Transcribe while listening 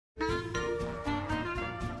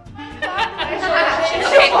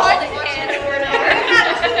Okay, hold it.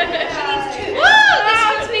 Whoa, this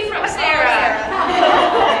must be from Sarah.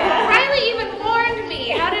 Riley even warned me.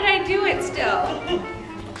 How did I do it still?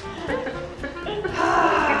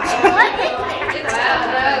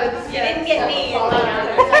 You didn't get me. No,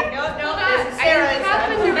 this is Sarah's. I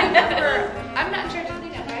happen to remember. I'm not in charge of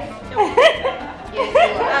cleanup, right?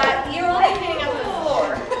 You're only cleaning up the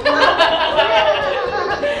floor.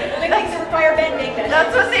 Big things require bending.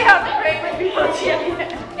 That's what they have to break when people cheer.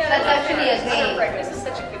 That's actually a game. This is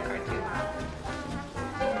such a good card too.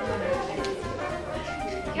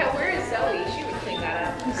 Yeah, where is Zoe? She would clean that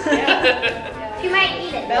up. You might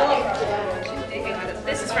eat it. She's digging on it.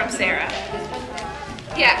 This is from Sarah.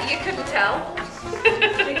 Yeah, you couldn't tell.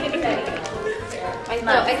 I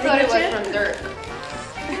thought it was from dirt.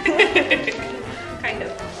 Kind of.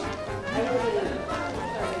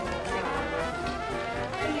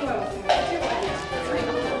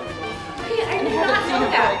 Hey, I did not know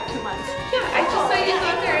that. Yeah, I just saw you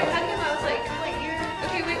go there and hug him. I was like, you're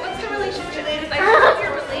okay. Wait, what's the relationship? Because I thought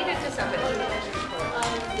you're related to somebody.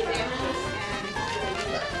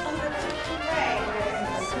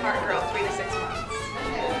 Smart girl, 3 to 6 months.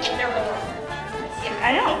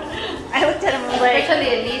 I know. I looked at him and was like, Actually,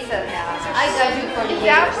 Elisa now. I got you for the years.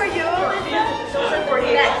 yeah, for you. Those are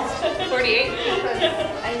 48. 48?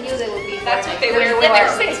 I knew they would be. That's what they wear when they're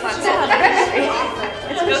 6 months old.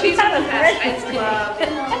 It's she's on the Christmas club.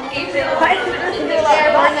 Gabriel. Why did you do They're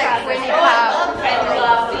more like like 20 pounds. I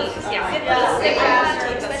love these. Yeah. And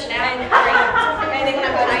they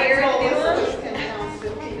have a higher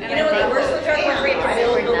you know what the worst ones are? When we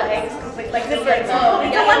build the legs. Like this, like, it's a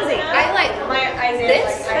onesie. I like my eyes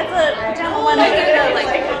this. That's a pajama one. What do they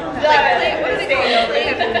call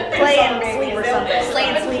it? Play and sleep or something. Play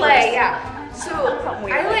and play, yeah. So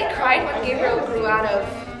I like cried when Gabriel grew out of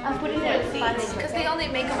I'm putting it in Spanish. because they only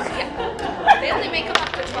make them. Yeah. They